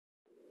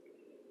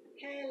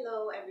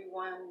Hello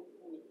everyone,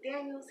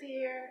 Daniel's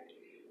here.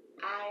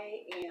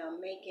 I am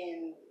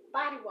making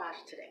body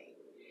wash today,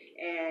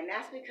 and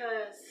that's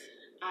because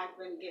I've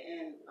been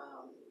getting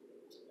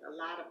a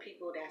lot of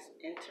people that's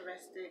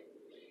interested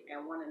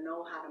and want to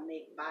know how to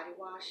make body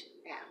wash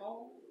at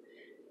home.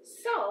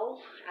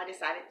 So I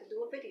decided to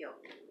do a video.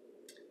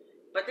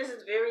 But this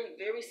is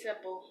very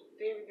simple,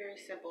 very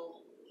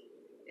simple.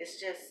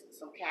 It's just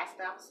some cast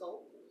out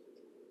soap,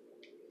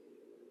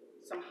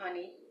 some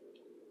honey,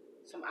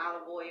 some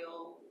olive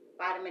oil,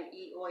 vitamin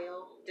E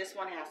oil. This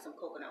one has some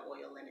coconut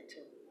oil in it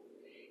too.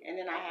 And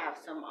then I have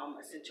some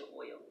essential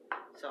oil.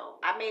 So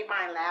I made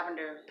mine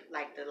lavender,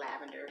 like the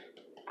lavender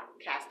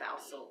cast out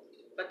soap.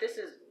 But this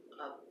is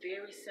a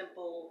very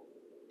simple,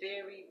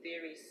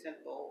 very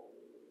simple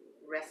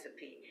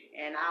recipe.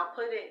 And I'll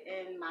put it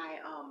in my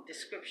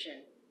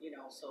description,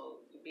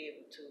 so you'll be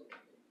able to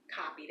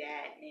copy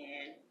that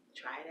and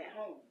try it at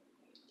home.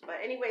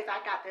 But anyways,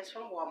 I got this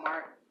from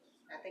Walmart.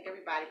 I think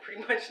everybody pretty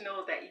much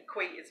knows that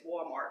Equate is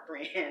Walmart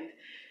brand.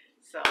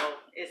 So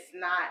it's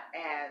not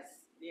as,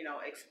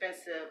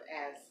 expensive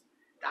as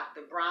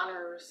Dr.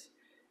 Bronner's,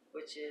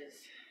 which is,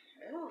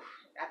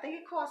 I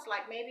think it costs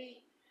like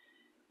maybe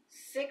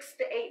 $6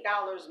 to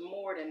 $8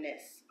 more than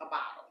this a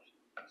bottle.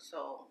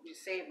 So you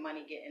save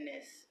money getting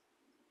this,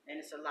 and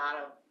it's a lot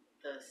of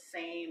the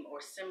same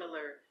or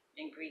similar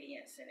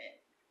ingredients in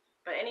it.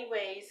 But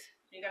anyways,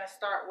 you're gonna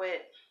start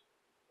with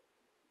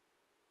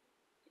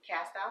the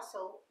cast out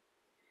soap,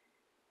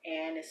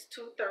 and it's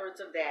 2/3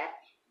 of that,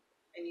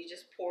 and you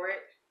just pour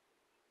it.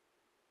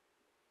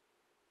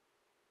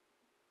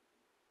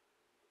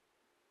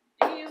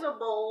 You can use a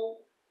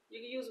bowl, you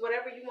can use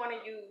whatever you want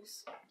to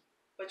use,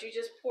 but you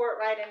just pour it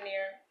right in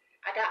there.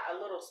 I got a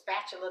little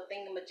spatula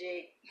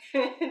thingamajig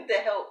to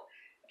help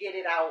get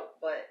it out,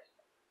 but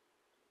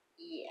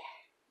yeah,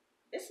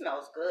 it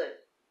smells good.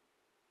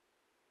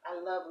 I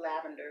love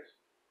lavender.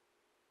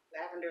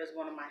 Lavender is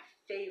one of my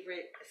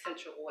favorite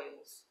essential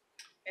oils.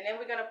 And then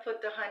we're gonna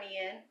put the honey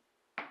in,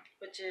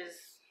 which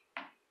is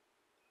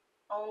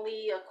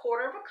only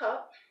 1/4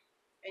 cup.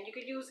 And you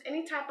could use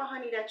any type of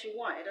honey that you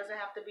want. It doesn't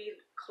have to be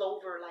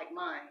clover like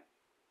mine.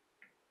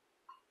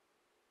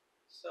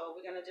 So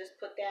we're gonna just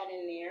put that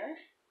in there.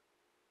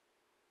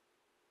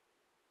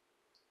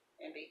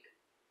 And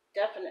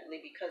definitely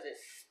because it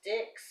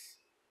sticks,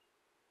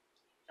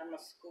 I'm gonna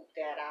scoop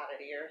that out of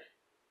there.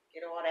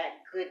 Get all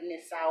that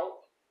goodness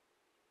out.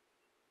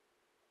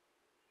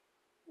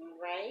 All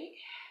right.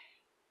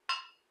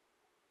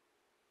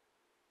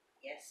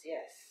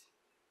 Yes.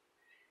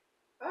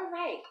 All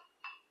right.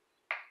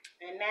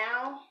 And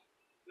now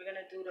we're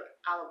gonna do the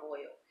olive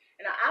oil.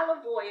 And the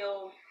olive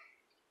oil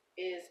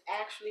is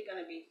actually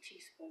gonna be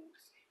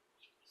teaspoons.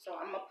 So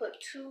I'm gonna put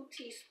 2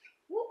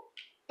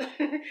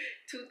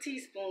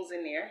 teaspoons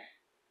in there.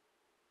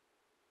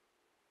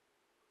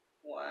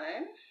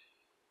 1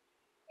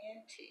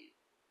 and 2.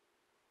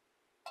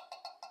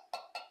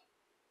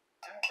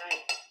 All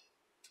right.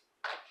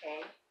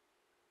 Okay.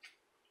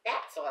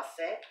 That's all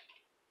set.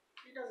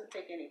 It doesn't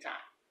take any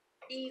time.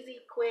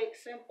 Easy, quick,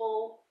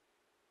 simple,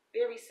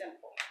 very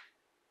simple.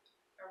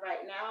 All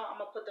right, now I'm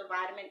gonna put the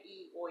vitamin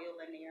E oil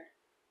in there.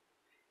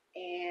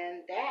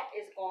 And that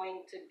is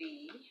going to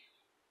be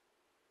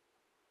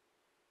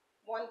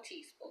 1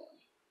 teaspoon.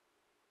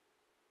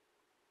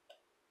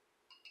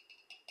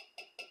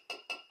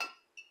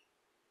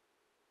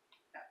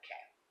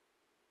 Okay.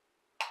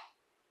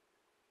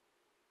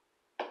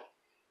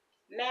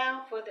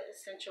 Now for the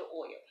essential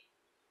oil.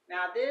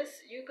 Now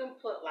this, you can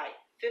put like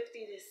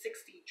 50 to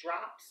 60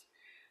 drops,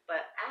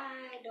 but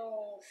I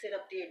don't sit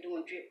up there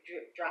doing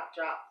drip, drop.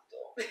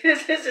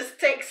 This just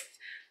takes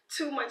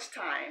too much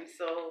time.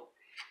 So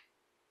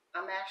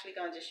I'm actually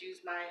gonna just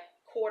use my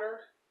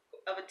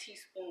 1/4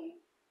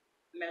 teaspoon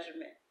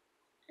measurement,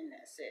 and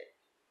that's it.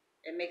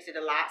 It makes it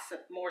a lot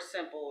more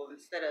simple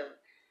instead of,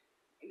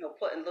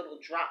 putting little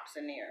drops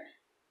in there.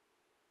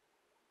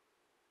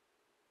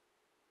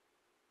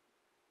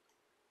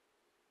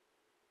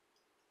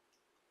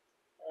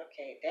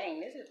 Okay, dang,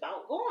 this is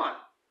about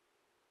gone.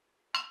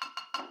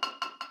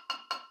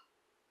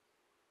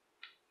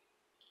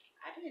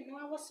 I didn't know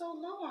I was so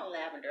low on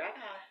lavender. I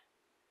gotta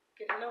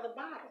get another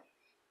bottle.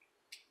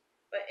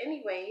 But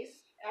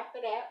anyways,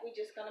 after that, we're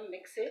just gonna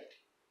mix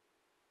it.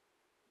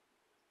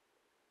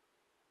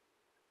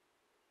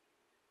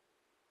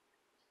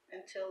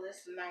 Until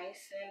it's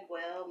nice and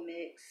well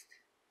mixed.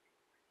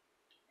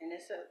 And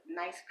it's a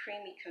nice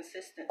creamy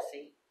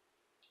consistency.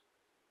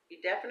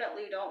 You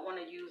definitely don't want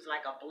to use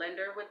like a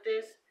blender with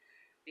this,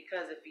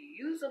 because if you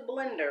use a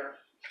blender,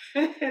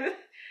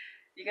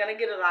 you're gonna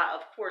get a lot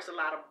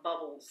of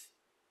bubbles.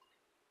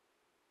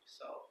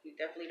 So you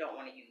definitely don't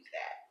want to use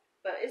that.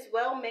 But it's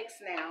well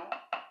mixed now.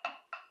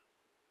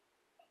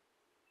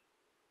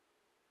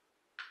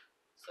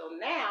 So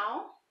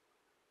now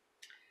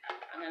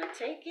I'm gonna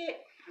take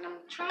it, and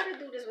I'm trying to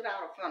do this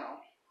without a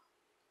funnel.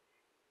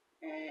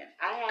 And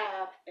I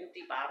have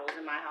empty bottles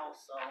in my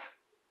house, so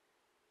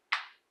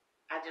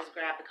I just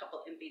grabbed a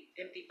couple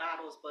empty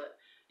bottles. But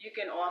you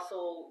can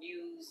also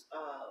use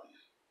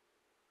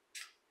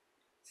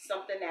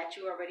something that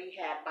you already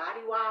had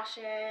body wash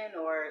in,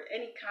 or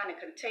any kind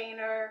of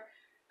container.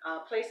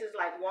 Places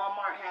like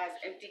Walmart has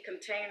empty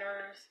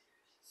containers,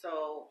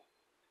 so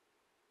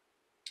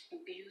you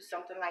can use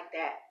something like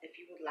that if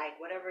you would like,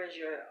 whatever is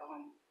your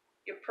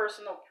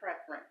personal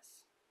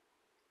preference.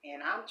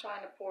 And I'm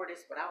trying to pour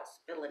this without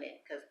spilling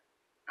it, because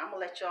I'm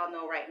gonna let y'all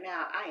know right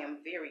now, I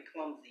am very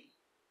clumsy.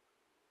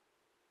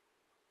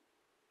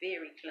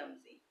 Very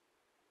clumsy.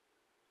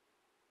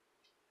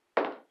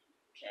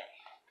 Okay.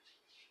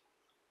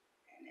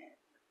 And then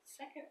the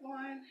second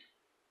one.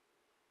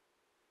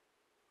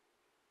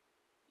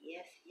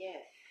 Yes,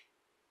 yes.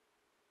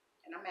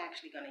 And I'm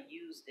actually gonna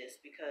use this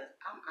because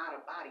I'm out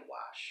of body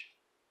wash.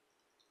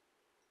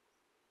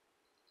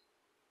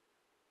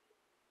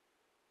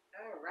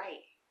 All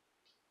right.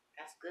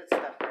 That's good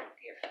stuff right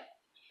there.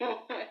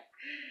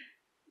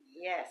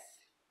 Yes.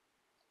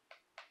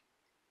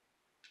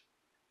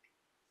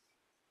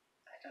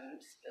 I done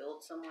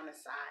spilled some on the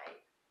side.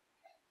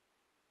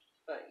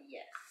 But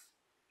yes.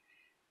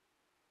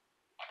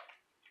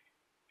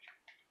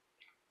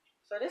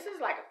 So this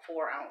is like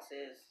 4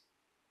 ounces.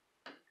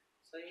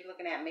 So you're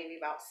looking at maybe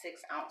about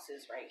 6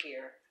 ounces right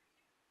here.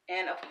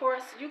 And of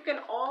course, you can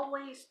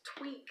always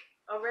tweak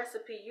a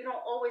recipe. You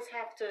don't always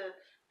have to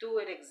do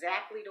it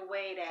exactly the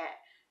way that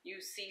you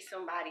see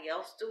somebody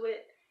else do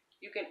it.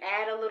 You can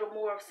add a little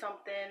more of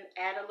something,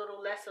 add a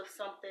little less of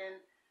something.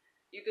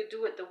 You could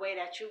do it the way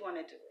that you want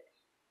to do it.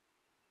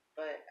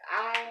 But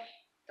I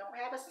don't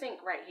have a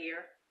sink right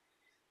here.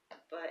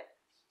 But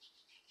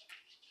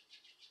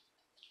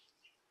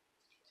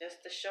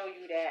just to show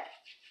you that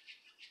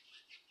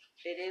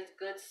it is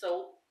good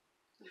soap.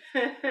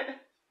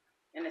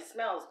 And it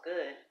smells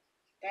good.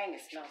 Dang,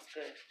 it smells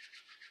good.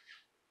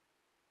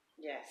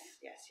 Yes,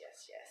 yes,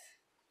 yes, yes.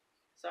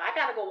 So I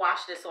gotta go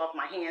wash this off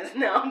my hands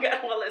now. I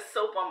got all this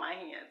soap on my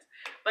hands.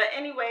 But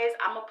anyways,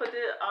 I'm gonna put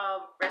the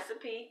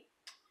recipe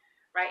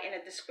right in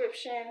the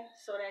description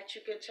so that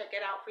you can check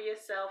it out for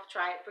yourself.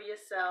 Try it for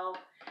yourself.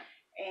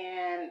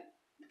 And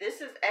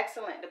this is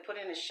excellent to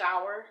put in the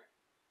shower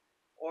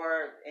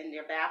or in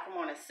your bathroom,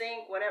 on a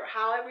sink, whatever,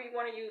 however you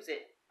want to use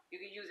it. You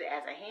can use it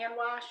as a hand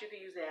wash. You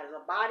can use it as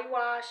a body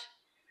wash.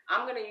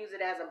 I'm going to use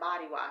it as a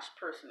body wash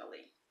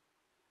personally.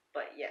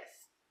 But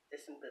yes,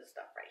 there's some good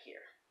stuff right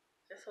here.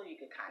 Just so you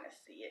can kind of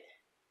see it.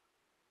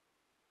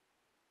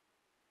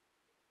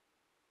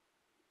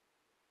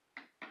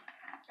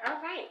 All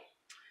right.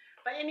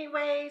 But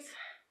anyways,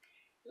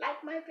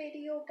 like my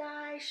video,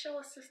 guys. Show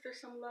a sister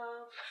some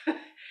love.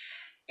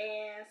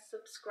 And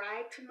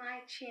subscribe to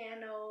my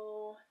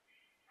channel.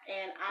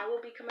 And I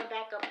will be coming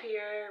back up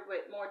here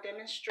with more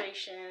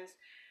demonstrations.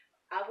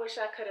 I wish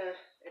I could have,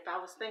 if I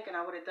was thinking,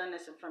 I would have done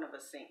this in front of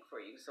a sink for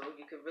you so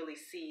you could really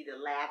see the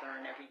lather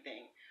and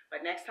everything.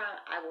 But next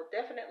time, I will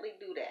definitely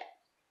do that.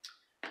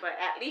 But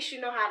at least you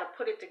know how to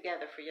put it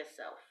together for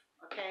yourself,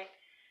 okay?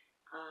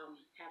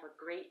 Have a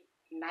great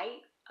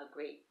night, a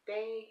great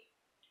day.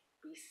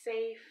 Be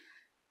safe,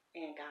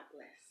 and God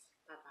bless.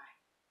 Bye-bye.